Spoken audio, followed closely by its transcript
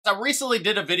I recently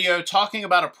did a video talking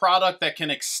about a product that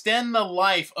can extend the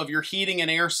life of your heating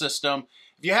and air system.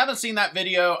 If you haven't seen that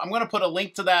video, I'm going to put a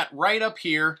link to that right up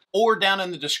here or down in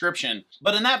the description.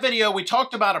 But in that video, we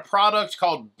talked about a product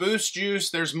called Boost Juice.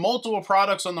 There's multiple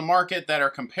products on the market that are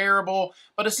comparable,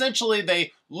 but essentially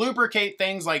they lubricate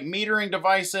things like metering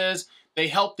devices. They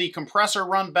help the compressor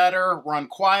run better, run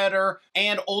quieter,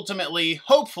 and ultimately,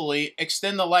 hopefully,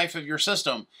 extend the life of your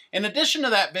system. In addition to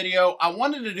that video, I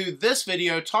wanted to do this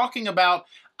video talking about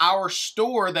our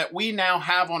store that we now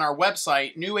have on our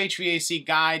website,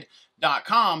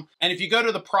 newhvacguide.com. And if you go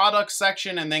to the products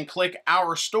section and then click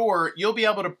our store, you'll be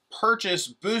able to purchase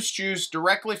Boost Juice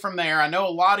directly from there. I know a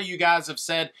lot of you guys have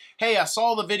said, hey, I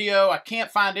saw the video, I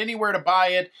can't find anywhere to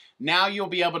buy it. Now you'll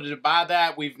be able to buy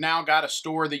that. We've now got a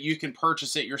store that you can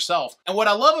purchase it yourself. And what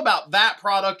I love about that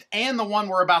product and the one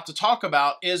we're about to talk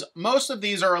about is most of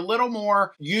these are a little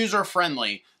more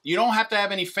user-friendly. You don't have to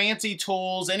have any fancy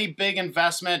tools, any big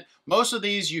investment. Most of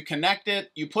these, you connect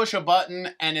it, you push a button,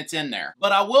 and it's in there.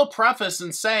 But I will preface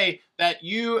and say that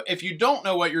you, if you don't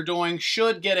know what you're doing,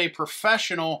 should get a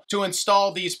professional to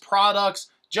install these products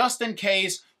just in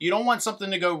case you don't want something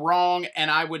to go wrong.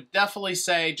 And I would definitely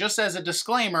say, just as a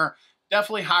disclaimer,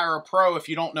 definitely hire a pro if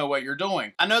you don't know what you're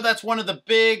doing. I know that's one of the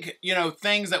big,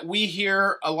 things that we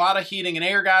hear a lot of heating and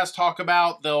air guys talk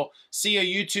about. They'll see a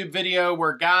YouTube video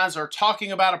where guys are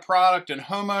talking about a product and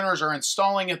homeowners are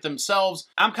installing it themselves.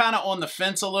 I'm kind of on the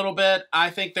fence a little bit. I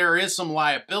think there is some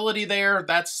liability there.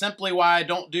 That's simply why I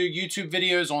don't do YouTube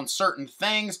videos on certain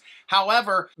things.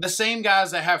 However, the same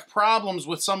guys that have problems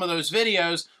with some of those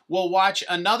videos will watch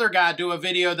another guy do a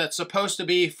video that's supposed to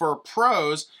be for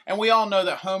pros, and we all know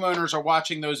that homeowners are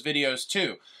watching those videos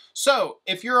too. So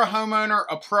if you're a homeowner,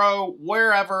 a pro,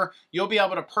 wherever, you'll be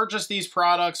able to purchase these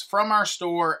products from our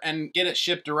store and get it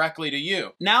shipped directly to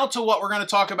you. Now to what we're going to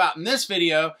talk about in this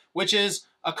video, which is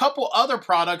a couple other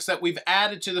products that we've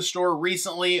added to the store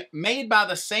recently, made by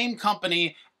the same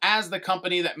company as the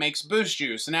company that makes Boost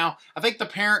Juice. Now, I think the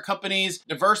parent companies,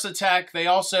 Diversitech, they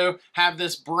also have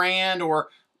this brand or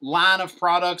line of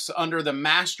products under the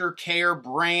Master Care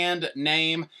brand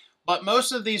name. But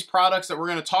most of these products that we're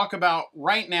going to talk about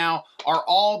right now are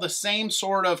all the same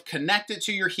sort of connected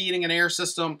to your heating and air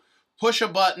system, push a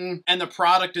button, and the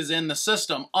product is in the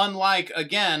system, unlike,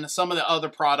 again, some of the other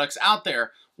products out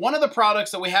there. One of the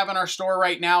products that we have in our store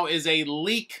right now is a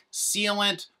leak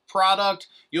sealant product.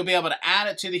 You'll be able to add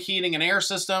it to the heating and air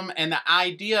system, and the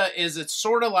idea is it's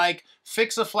sort of like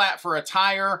fix-a-flat for a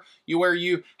tire, where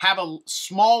you have a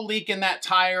small leak in that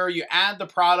tire, you add the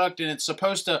product, and it's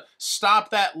supposed to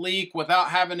stop that leak without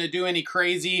having to do any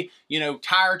crazy,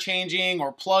 tire changing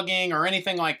or plugging or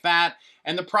anything like that.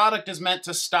 And the product is meant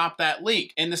to stop that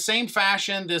leak. In the same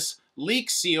fashion, this leak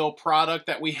seal product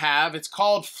that we have, it's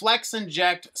called Flex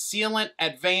Inject Sealant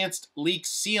Advanced Leak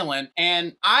Sealant,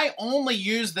 and I only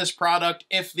use this product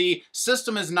if the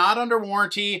system is not under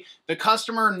warranty, the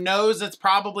customer knows it's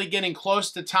probably getting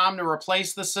close to time to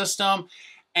replace the system,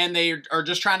 and they are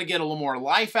just trying to get a little more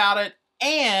life out of it,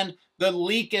 and the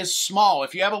leak is small.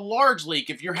 If you have a large leak,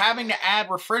 if you're having to add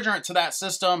refrigerant to that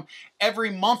system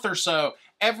every month or so,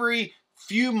 every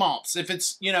few months, if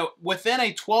it's, within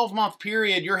a 12-month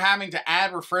period, you're having to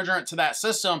add refrigerant to that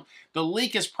system, the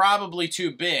leak is probably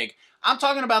too big. I'm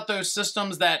talking about those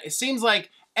systems that it seems like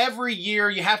every year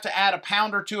you have to add a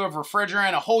pound or two of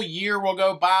refrigerant, a whole year will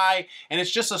go by, and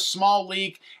it's just a small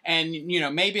leak, and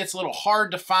maybe it's a little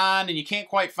hard to find and you can't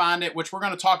quite find it, which we're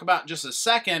going to talk about in just a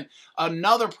second.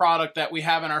 Another product that we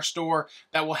have in our store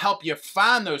that will help you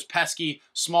find those pesky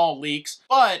small leaks.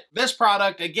 But this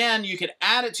product, again, you could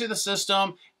add it to the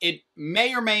system. It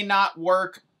may or may not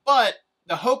work, but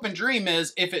the hope and dream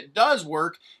is if it does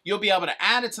work, you'll be able to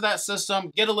add it to that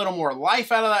system, get a little more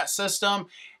life out of that system,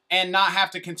 and not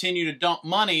have to continue to dump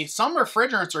money. Some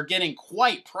refrigerants are getting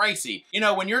quite pricey.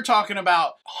 When you're talking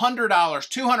about $100,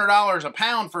 $200 a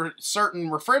pound for certain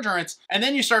refrigerants, and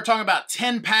then you start talking about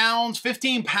 10 pounds,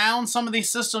 15 pounds some of these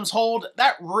systems hold,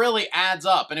 that really adds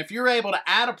up. And if you're able to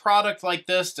add a product like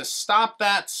this to stop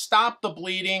that, stop the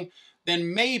bleeding,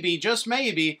 then maybe, just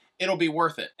maybe, it'll be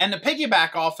worth it. And to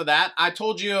piggyback off of that, I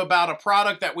told you about a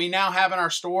product that we now have in our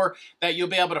store that you'll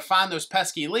be able to find those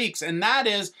pesky leaks, and that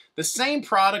is the same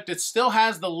product. It still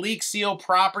has the leak seal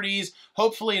properties,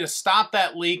 hopefully to stop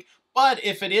that leak, but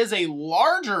if it is a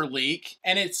larger leak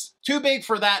and it's too big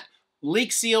for that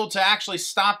leak seal to actually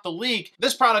stop the leak,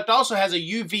 this product also has a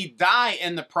UV dye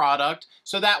in the product,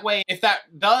 so that way if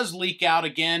that does leak out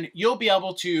again, you'll be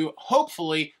able to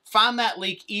hopefully find that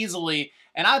leak easily.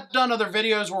 And I've done other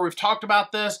videos where we've talked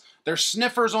about this. There's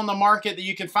sniffers on the market that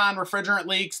you can find refrigerant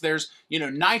leaks. There's,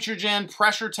 nitrogen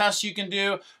pressure tests you can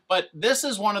do. But this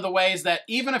is one of the ways that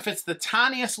even if it's the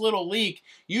tiniest little leak,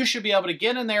 you should be able to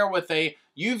get in there with a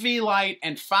UV light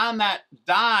and find that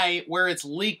dye where it's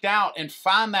leaked out and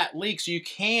find that leak so you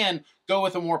can go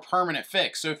with a more permanent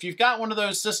fix. So if you've got one of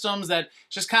those systems that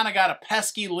just kind of got a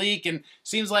pesky leak and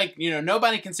seems like,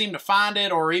 nobody can seem to find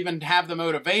it or even have the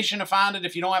motivation to find it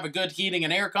if you don't have a good heating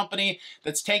and air company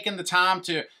that's taken the time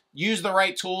to use the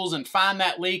right tools and find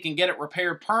that leak and get it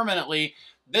repaired permanently,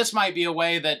 this might be a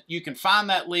way that you can find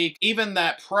that leak, even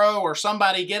that pro or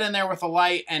somebody get in there with a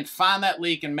light and find that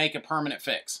leak and make a permanent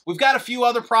fix. We've got a few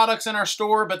other products in our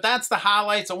store, but that's the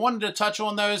highlights. I wanted to touch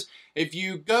on those. If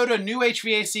you go to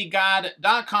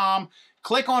newhvacguide.com,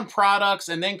 click on products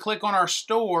and then click on our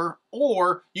store,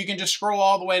 or you can just scroll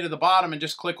all the way to the bottom and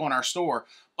just click on our store.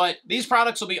 But these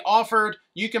products will be offered.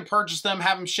 You can purchase them,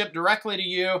 have them shipped directly to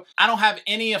you. I don't have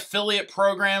any affiliate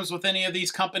programs with any of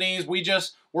these companies.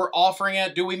 We're offering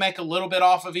it. Do we make a little bit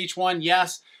off of each one?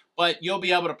 Yes, but you'll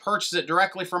be able to purchase it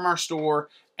directly from our store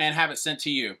and have it sent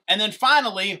to you. And then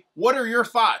finally, what are your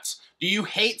thoughts? Do you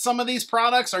hate some of these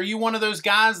products? Are you one of those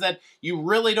guys that you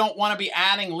really don't want to be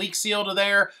adding leak seal to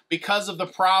there because of the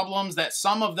problems that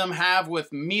some of them have with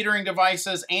metering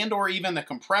devices and or even the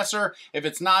compressor if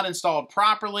it's not installed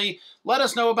properly? Let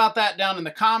us know about that down in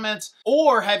the comments.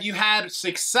 Or have you had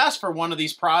success for one of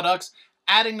these products,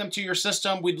 adding them to your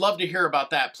system? We'd love to hear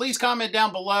about that. Please comment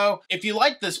down below. If you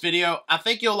like this video, I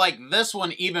think you'll like this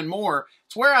one even more.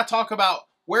 It's where I talk about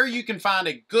where you can find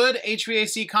a good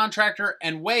HVAC contractor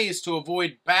and ways to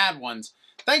avoid bad ones.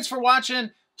 Thanks for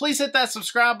watching. Please hit that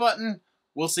subscribe button.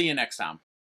 We'll see you next time.